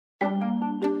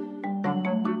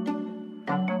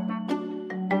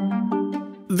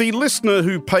The listener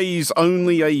who pays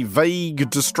only a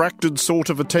vague, distracted sort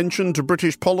of attention to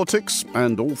British politics,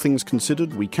 and all things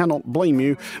considered, we cannot blame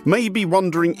you, may be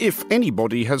wondering if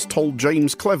anybody has told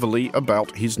James Cleverly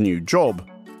about his new job.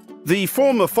 The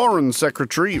former Foreign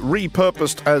Secretary,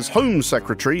 repurposed as Home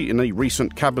Secretary in a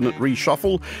recent cabinet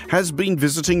reshuffle, has been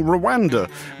visiting Rwanda,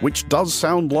 which does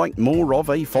sound like more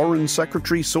of a Foreign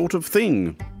Secretary sort of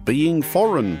thing, being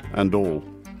foreign and all.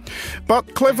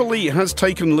 But Cleverly has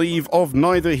taken leave of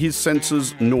neither his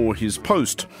senses nor his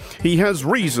post. He has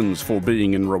reasons for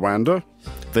being in Rwanda.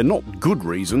 They're not good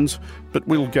reasons, but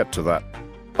we'll get to that.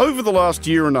 Over the last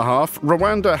year and a half,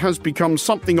 Rwanda has become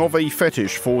something of a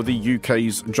fetish for the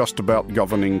UK's just-about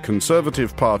governing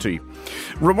Conservative Party.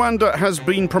 Rwanda has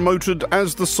been promoted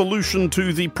as the solution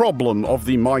to the problem of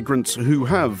the migrants who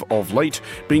have, of late,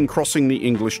 been crossing the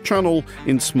English Channel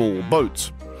in small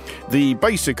boats. The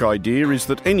basic idea is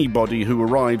that anybody who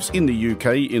arrives in the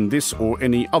UK in this or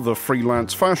any other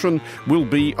freelance fashion will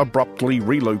be abruptly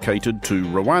relocated to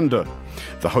Rwanda.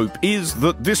 The hope is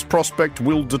that this prospect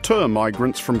will deter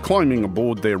migrants from climbing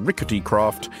aboard their rickety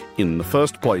craft in the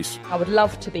first place. I would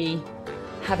love to be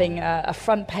having a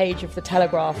front page of the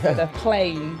Telegraph with a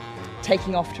plane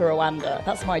taking off to Rwanda.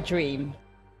 That's my dream.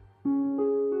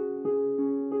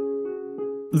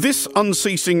 This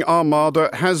unceasing armada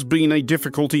has been a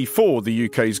difficulty for the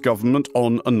UK's government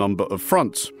on a number of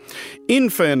fronts. In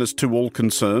fairness to all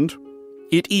concerned,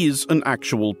 it is an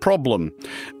actual problem.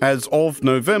 As of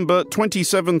November,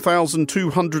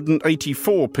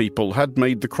 27,284 people had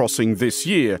made the crossing this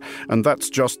year, and that's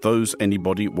just those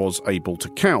anybody was able to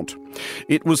count.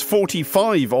 It was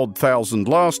 45,000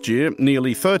 last year,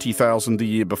 nearly 30,000 the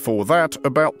year before that,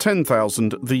 about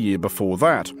 10,000 the year before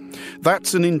that.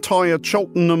 That's an entire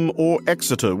Cheltenham or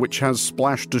Exeter which has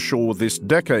splashed ashore this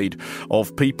decade,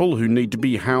 of people who need to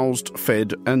be housed,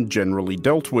 fed and generally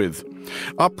dealt with.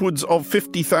 Upwards of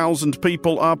 50,000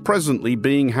 people are presently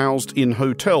being housed in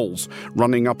hotels,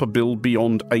 running up a bill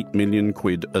beyond 8 million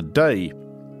quid a day.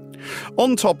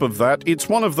 On top of that, it's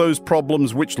one of those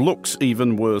problems which looks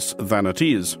even worse than it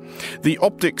is. The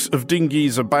optics of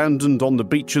dinghies abandoned on the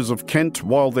beaches of Kent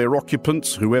while their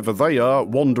occupants, whoever they are,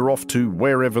 wander off to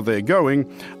wherever they're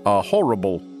going, are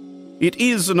horrible. It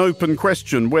is an open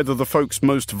question whether the folks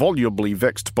most volubly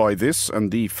vexed by this,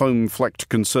 and the foam-flecked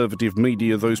conservative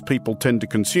media those people tend to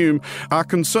consume, are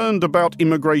concerned about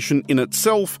immigration in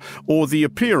itself or the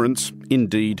appearance,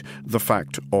 indeed the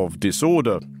fact of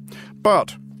disorder.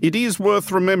 But it is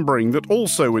worth remembering that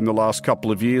also in the last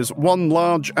couple of years, one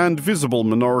large and visible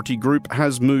minority group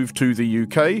has moved to the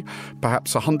UK,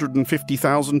 perhaps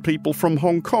 150,000 people from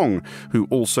Hong Kong, who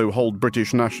also hold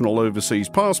British national overseas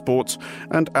passports,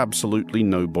 and absolutely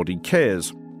nobody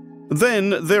cares.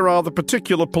 Then there are the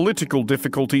particular political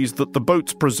difficulties that the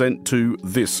boats present to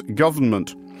this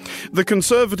government. The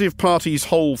Conservative Party's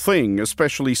whole thing,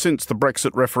 especially since the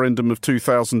Brexit referendum of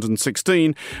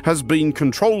 2016, has been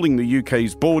controlling the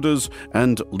UK's borders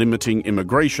and limiting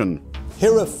immigration.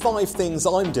 Here are 5 things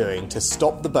I'm doing to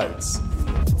stop the boats.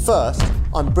 First,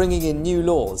 I'm bringing in new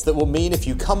laws that will mean if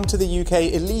you come to the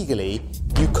UK illegally,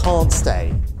 you can't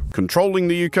stay. Controlling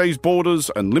the UK's borders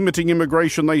and limiting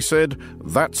immigration, they said,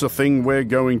 that's a thing we're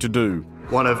going to do.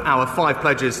 One of our 5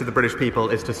 pledges to the British people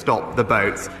is to stop the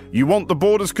boats. You want the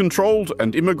borders controlled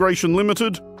and immigration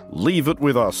limited? Leave it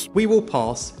with us. We will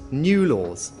pass new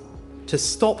laws to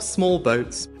stop small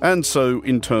boats. And so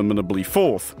interminably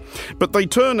forth. But they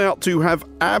turn out to have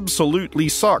absolutely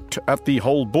sucked at the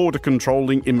whole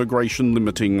border-controlling,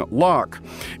 immigration-limiting lark.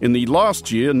 In the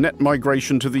last year, net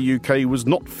migration to the UK was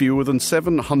not fewer than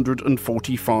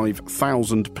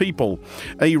 745,000 people.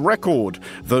 A record,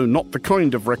 though not the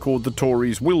kind of record the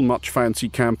Tories will much fancy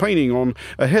campaigning on.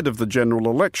 Ahead of the general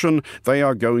election, they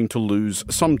are going to lose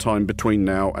sometime between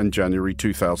now and January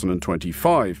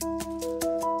 2025.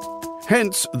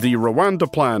 Hence the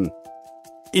Rwanda plan.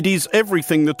 It is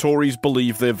everything the Tories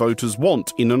believe their voters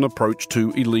want in an approach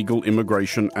to illegal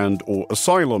immigration and/or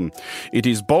asylum. It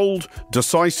is bold,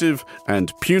 decisive,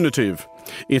 and punitive.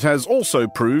 It has also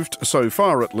proved, so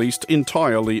far at least,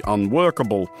 entirely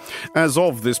unworkable. As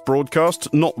of this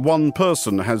broadcast, not one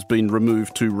person has been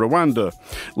removed to Rwanda.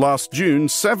 Last June,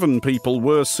 7 people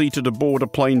were seated aboard a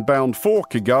plane bound for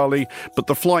Kigali, but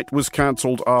the flight was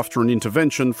cancelled after an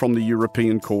intervention from the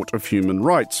European Court of Human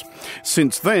Rights.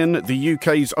 Since then, the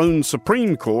UK's own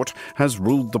Supreme Court has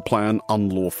ruled the plan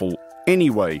unlawful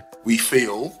anyway. We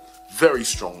feel very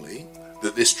strongly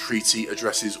that this treaty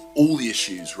addresses all the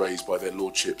issues raised by their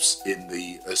lordships in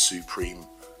the Supreme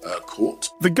court.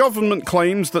 The government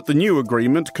claims that the new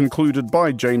agreement, concluded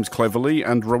by James Cleverly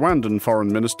and Rwandan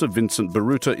Foreign Minister Vincent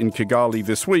Biruta in Kigali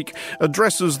this week,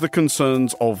 addresses the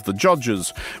concerns of the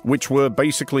judges, which were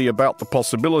basically about the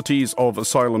possibilities of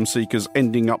asylum seekers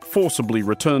ending up forcibly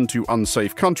returned to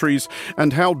unsafe countries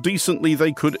and how decently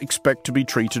they could expect to be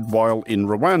treated while in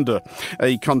Rwanda,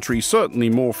 a country certainly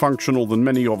more functional than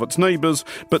many of its neighbours,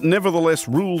 but nevertheless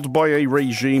ruled by a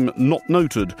regime not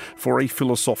noted for a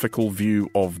philosophical view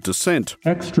of dissent.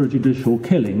 Extrajudicial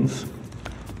killings,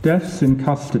 deaths in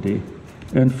custody,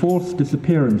 enforced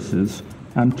disappearances,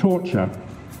 and torture.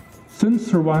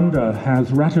 Since Rwanda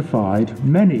has ratified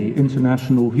many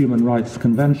international human rights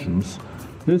conventions,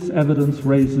 this evidence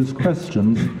raises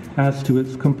questions as to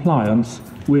its compliance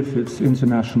with its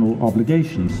international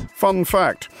obligations. Fun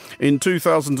fact, in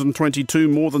 2022,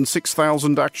 more than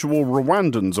 6,000 actual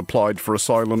Rwandans applied for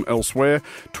asylum elsewhere,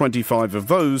 25 of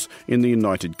those in the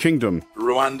United Kingdom.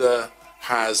 Rwanda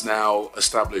has now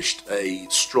established a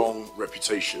strong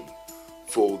reputation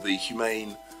for the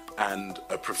humane and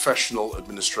professional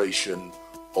administration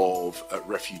of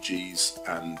refugees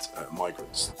and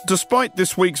migrants. Despite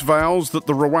this week's vows that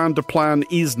the Rwanda plan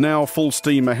is now full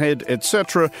steam ahead,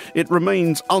 etc., it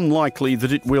remains unlikely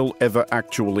that it will ever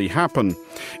actually happen.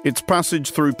 Its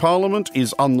passage through Parliament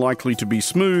is unlikely to be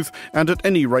smooth, and at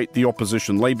any rate the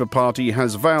opposition Labour Party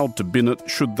has vowed to bin it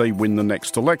should they win the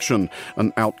next election,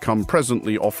 an outcome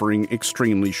presently offering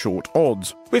extremely short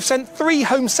odds. We've sent 3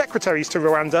 Home Secretaries to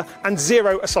Rwanda and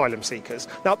 0 asylum seekers.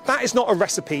 Now, that is not a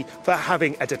recipe for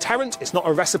having a deterrent. It's not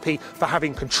a recipe for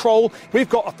having control. We've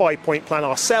got a 5-point plan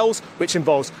ourselves, which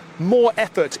involves more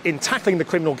effort in tackling the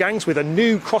criminal gangs with a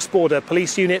new cross-border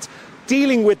police unit,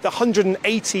 dealing with the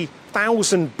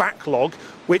 180,000 backlog,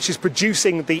 which is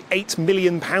producing the £8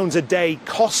 million a day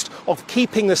cost of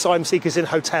keeping the asylum seekers in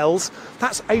hotels.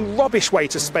 That's a rubbish way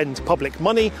to spend public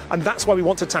money, and that's why we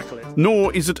want to tackle it.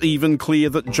 Nor is it even clear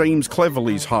that James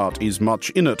Cleverly's heart is much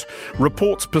in it.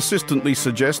 Reports persistently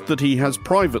suggest that he has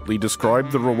privately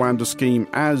described the Rwanda scheme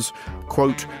as,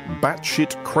 quote,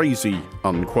 batshit crazy,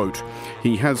 unquote.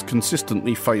 He has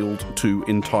consistently failed to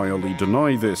entirely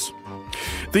deny this.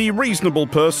 The reasonable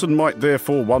person might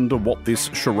therefore wonder what this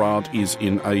charade is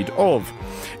in aid of.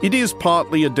 It is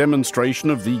partly a demonstration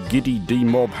of the giddy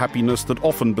demob happiness that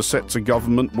often besets a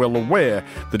government well aware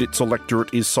that its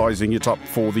electorate is sizing it up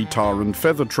for the tar and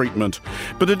feather treatment.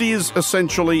 But it is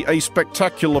essentially a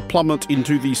spectacular plummet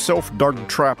into the self-dug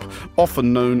trap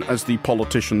often known as the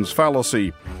politician's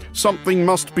fallacy. Something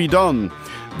must be done.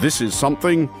 This is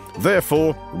something,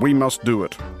 therefore we must do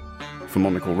it. For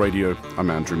Monocle Radio, I'm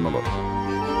Andrew Muller.